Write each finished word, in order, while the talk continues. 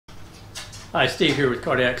Hi, Steve here with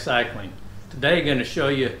Cardiac Cycling. Today I'm going to show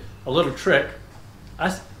you a little trick.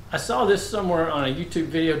 I saw this somewhere on a YouTube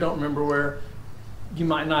video, don't remember where. You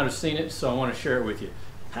might not have seen it, so I want to share it with you.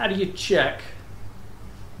 How do you check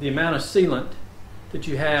the amount of sealant that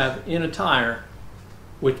you have in a tire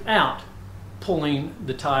without pulling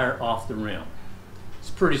the tire off the rim? It's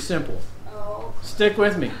pretty simple. Stick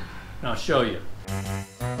with me and I'll show you.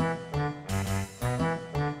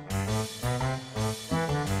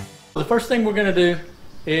 The first thing we're going to do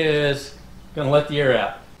is going to let the air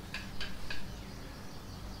out.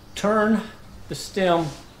 Turn the stem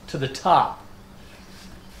to the top.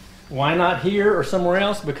 Why not here or somewhere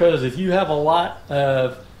else? Because if you have a lot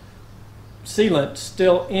of sealant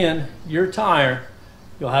still in your tire,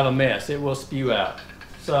 you'll have a mess. It will spew out.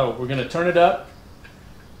 So we're going to turn it up.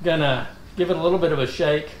 Going to give it a little bit of a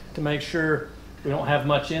shake to make sure we don't have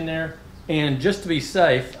much in there. And just to be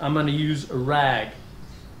safe, I'm going to use a rag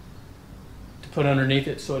to put underneath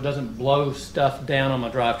it so it doesn't blow stuff down on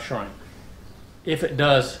my drivetrain, if it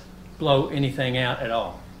does blow anything out at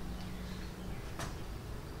all.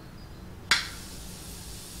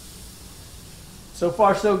 So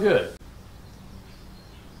far so good.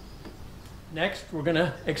 Next we're going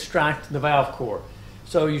to extract the valve core.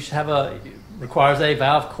 So you should have requires a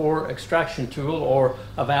valve core extraction tool or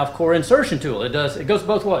a valve core insertion tool. It goes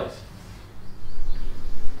both ways.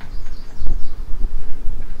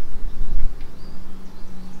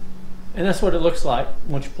 And that's what it looks like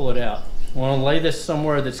once you pull it out. I want to lay this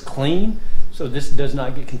somewhere that's clean so this does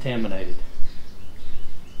not get contaminated.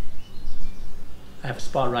 I have a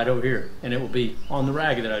spot right over here and it will be on the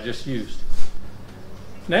rag that I just used.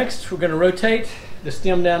 Next we're going to rotate the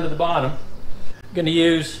stem down to the bottom. I'm going to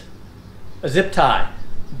use a zip tie,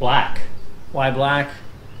 black. Why black?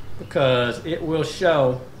 Because it will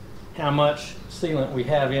show how much sealant we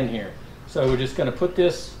have in here. So we're just going to put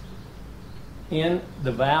this in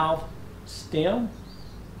the valve stem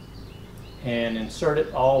and insert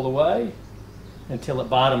it all the way until it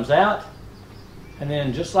bottoms out, and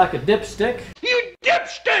then just like a dipstick,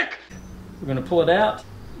 we're going to pull it out.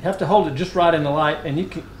 You have to hold it just right in the light,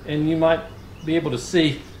 and you might be able to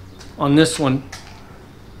see on this one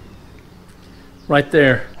right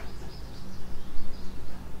there,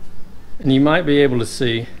 and you might be able to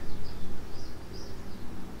see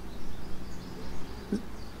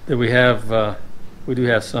that we do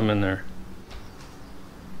have some in there.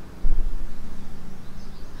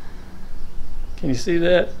 Can you see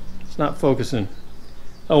that? It's not focusing.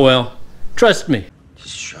 Oh well, trust me.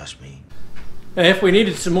 Just trust me. And if we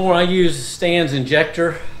needed some more, I use Stan's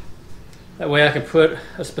injector. That way I can put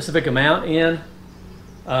a specific amount in.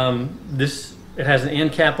 It has an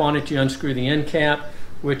end cap on it. You unscrew the end cap,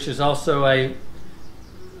 which is also a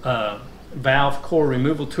valve core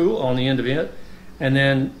removal tool on the end of it. And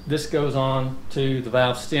then this goes on to the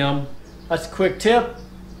valve stem. That's a quick tip.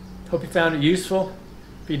 Hope you found it useful.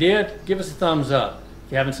 If you did, give us a thumbs up.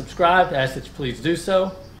 If you haven't subscribed, I ask that you please do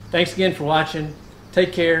so. Thanks again for watching.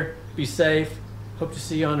 Take care. Be safe. Hope to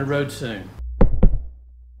see you on the road soon.